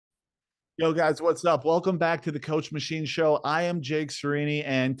Yo, guys, what's up? Welcome back to the Coach Machine Show. I am Jake Serini,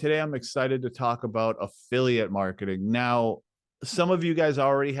 and today I'm excited to talk about affiliate marketing. Now, some of you guys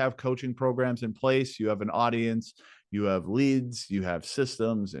already have coaching programs in place. You have an audience, you have leads, you have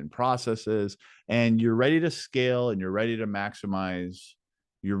systems and processes, and you're ready to scale and you're ready to maximize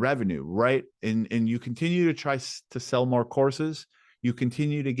your revenue, right? And you continue to try to sell more courses. You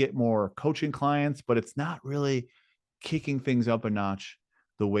continue to get more coaching clients, but it's not really kicking things up a notch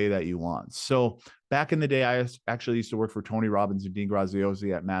the way that you want. So back in the day, I actually used to work for Tony Robbins and Dean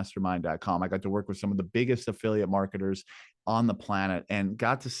Graziosi at mastermind.com. I got to work with some of the biggest affiliate marketers on the planet and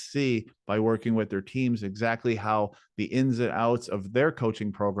got to see by working with their teams exactly how the ins and outs of their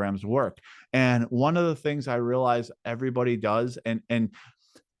coaching programs work. And one of the things I realized everybody does, and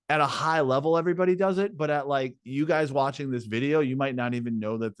at a high level, everybody does it, but at like you guys watching this video, you might not even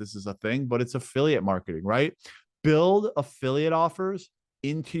know that this is a thing, but it's affiliate marketing, right? Build affiliate offers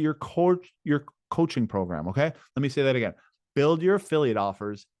into your coaching program. Okay. Let me say that again. Build your affiliate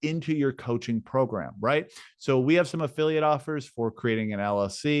offers into your coaching program, right? So we have some affiliate offers for creating an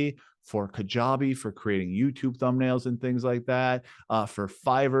LLC, for Kajabi, for creating YouTube thumbnails and things like that, for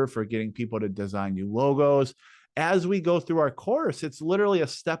Fiverr, for getting people to design you logos. As we go through our course, it's literally a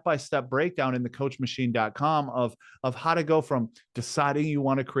step-by-step breakdown in the coachmachine.com of how to go from deciding you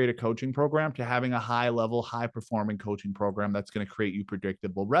want to create a coaching program to having a high level, high performing coaching program that's going to create you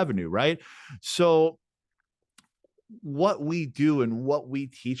predictable revenue, right? So what we do and what we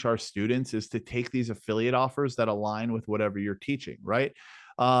teach our students is to take these affiliate offers that align with whatever you're teaching, right?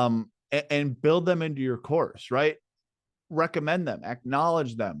 And build them into your course, right? Recommend them,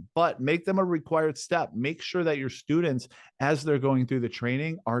 acknowledge them, but make them a required step. Make sure that your students, as they're going through the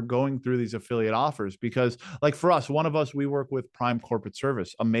training, are going through these affiliate offers. Because, like for us, one of us, we work with Prime Corporate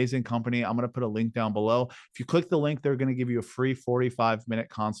Service, amazing company. I'm going to put a link down below. If you click the link, they're going to give you a free 45-minute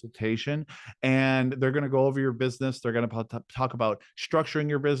consultation, and they're going to go over your business. They're going to talk about structuring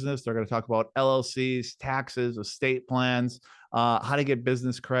your business. They're going to talk about LLCs, taxes, estate plans, how to get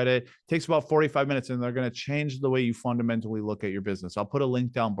business credit. It takes about 45 minutes, and they're going to change the way you fundamentally look at your business. I'll put a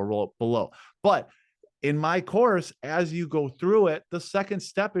link down below. But in my course, as you go through it, the second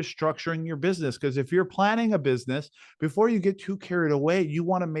step is structuring your business. Because if you're planning a business, before you get too carried away, you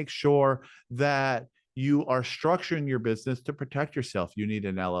want to make sure that you are structuring your business to protect yourself. You need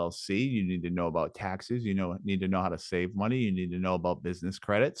an LLC. You need to know about taxes. Need to know how to save money. You need to know about business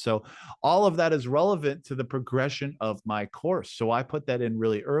credit. So all of that is relevant to the progression of my course. So I put that in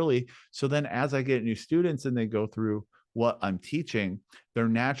really early. So then as I get new students and they go through what I'm teaching, they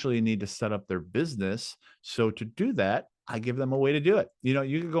naturally need to set up their business. So to do that, I give them a way to do it.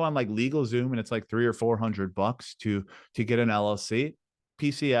 You can go on like LegalZoom and it's like $300 or $400 to get an LLC.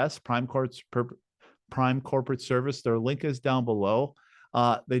 PCS, Prime Corporate Service. Their link is down below.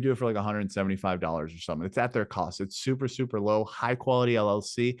 They do it for like $175 or something. It's at their cost. It's super, super low, high quality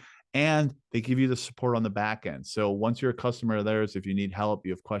LLC, and they give you the support on the back end. So once you're a customer of theirs, if you need help,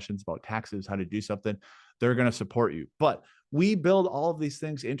 you have questions about taxes, how to do something, they're going to support you. But we build all of these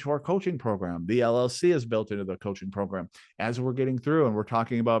things into our coaching program. The LLC is built into the coaching program as we're getting through, and we're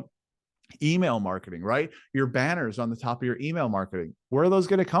talking about email marketing, right? Your banners on the top of your email marketing. Where are those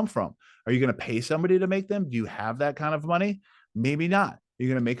going to come from? Are you going to pay somebody to make them? Do you have that kind of money? Maybe not. You're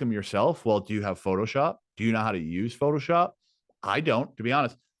going to make them yourself. Well, do you have Photoshop? Do you know how to use Photoshop? I don't, to be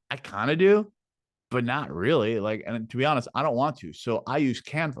honest. I kind of do, but not really. Like, and to be honest, I don't want to. So I use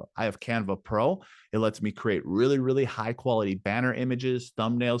Canva. I have Canva Pro. It lets me create really, really high quality banner images,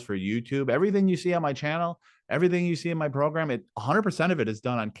 thumbnails for YouTube. Everything you see on my channel, everything you see in my program, 100% of it is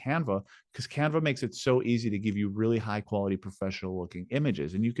done on Canva because Canva makes it so easy to give you really high quality professional looking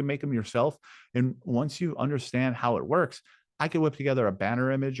images, and you can make them yourself. And once you understand how it works, I could whip together a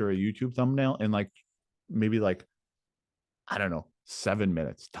banner image or a YouTube thumbnail in like maybe like, I don't know, 7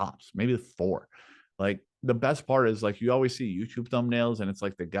 minutes tops, maybe 4. Like the best part is like you always see YouTube thumbnails and it's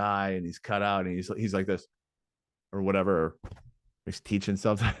like the guy and he's cut out and he's like this or whatever. He's teaching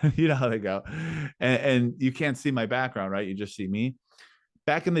something. You know how they go. And you can't see my background, right? You just see me.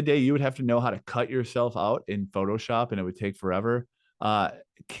 Back in the day, you would have to know how to cut yourself out in Photoshop and it would take forever. Uh,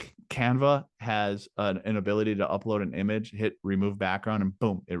 Canva has an ability to upload an image, hit remove background, and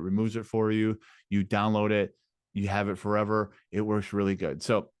boom, it removes it for you. You download it, you have it forever. It works really good.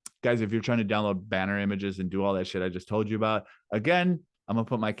 So, guys, if you're trying to download banner images and do all that shit I just told you about, again, I'm gonna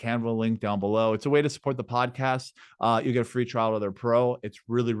put my Canva link down below. It's a way to support the podcast. You get a free trial of their pro. It's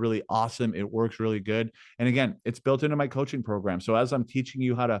really, really awesome. It works really good. And again, it's built into my coaching program. So as I'm teaching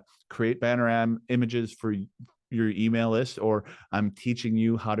you how to create banner images for your email list, or I'm teaching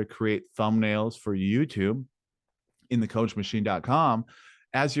you how to create thumbnails for YouTube in the coachmachine.com,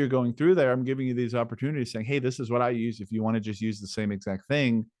 as you're going through there, I'm giving you these opportunities saying, hey, this is what I use. If you want to just use the same exact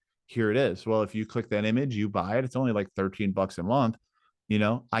thing, here it is. Well, if you click that image, you buy it. It's only like $13 a month.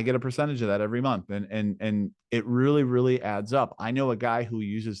 I get a percentage of that every month. And it really, really adds up. I know a guy who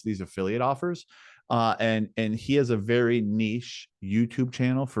uses these affiliate offers. And he has a very niche YouTube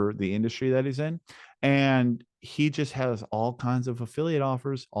channel for the industry that he's in. And he just has all kinds of affiliate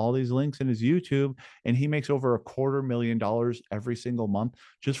offers, all these links in his YouTube, and he makes over $250,000 every single month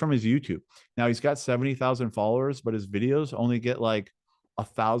just from his YouTube. Now he's got 70,000 followers, but his videos only get like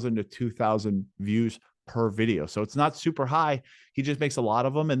 1,000 to 2,000 views per video. So it's not super high. He just makes a lot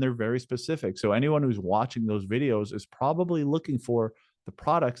of them and they're very specific. So anyone who's watching those videos is probably looking for the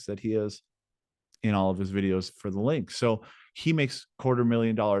products that he has in all of his videos for the link. So he makes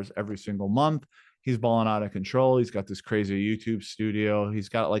 $250,000 every single month. He's balling out of control. He's got this crazy YouTube studio. He's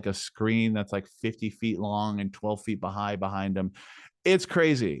got like a screen that's like 50 feet long and 12 feet behind him. It's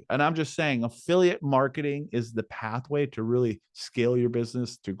crazy. And I'm just saying, affiliate marketing is the pathway to really scale your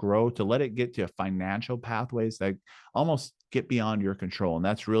business, to grow, to let it get to financial pathways that almost get beyond your control. And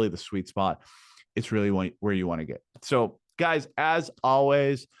that's really the sweet spot. It's really where you want to get. So, guys, as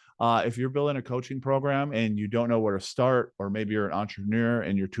always, if you're building a coaching program and you don't know where to start, or maybe you're an entrepreneur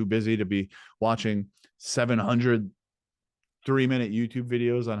and you're too busy to be watching 700 3-minute YouTube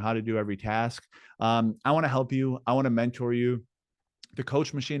videos on how to do every task, I want to help you. I want to mentor you. The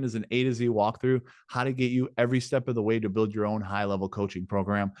Coach Machine is an A to Z walkthrough, how to get you every step of the way to build your own high-level coaching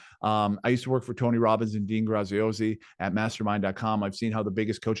program. I used to work for Tony Robbins and Dean Graziosi at mastermind.com. I've seen how the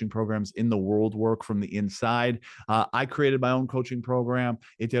biggest coaching programs in the world work from the inside. I created my own coaching program.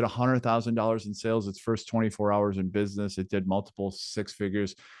 It did $100,000 in sales its first 24 hours in business. It did multiple six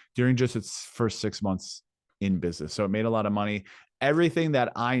figures during just its first 6 months in business. So it made a lot of money. Everything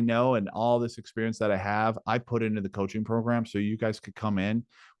that I know and all this experience that I have, I put into the coaching program. So you guys could come in,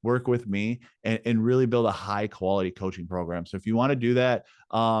 work with me, and really build a high quality coaching program. So if you want to do that,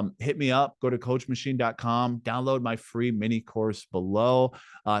 hit me up, go to coachmachine.com, download my free mini course below,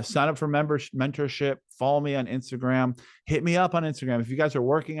 sign up for mentorship, follow me on Instagram, hit me up on Instagram. If you guys are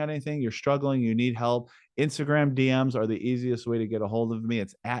working on anything, you're struggling, you need help, Instagram DMs are the easiest way to get a hold of me.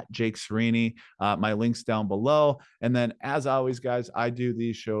 It's at Jake Serini. My link's down below. And then, as always, guys, I do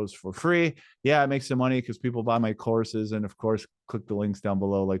these shows for free. Yeah, I make some money because people buy my courses. And of course, click the links down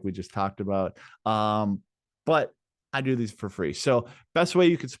below, like we just talked about. But I do these for free. So best way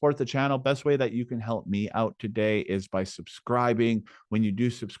you can support the channel, best way that you can help me out today is by subscribing. When you do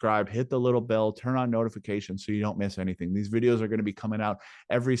subscribe, hit the little bell, turn on notifications so you don't miss anything. These videos are going to be coming out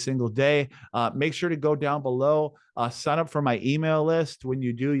every single day. Make sure to go down below, sign up for my email list. When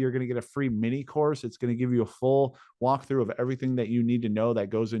you do, you're going to get a free mini course. It's going to give you a full walkthrough of everything that you need to know that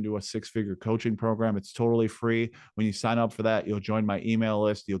goes into a six-figure coaching program. It's totally free. When you sign up for that, you'll join my email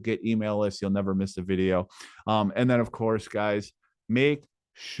list. You'll get email lists. You'll never miss a video. And then, of course, guys, make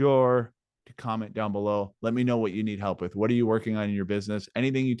sure to comment down below. Let me know what you need help with. What are you working on in your business?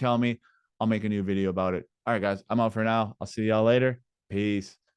 Anything you tell me, I'll make a new video about it. All right, guys, I'm out for now. I'll see y'all later. Peace.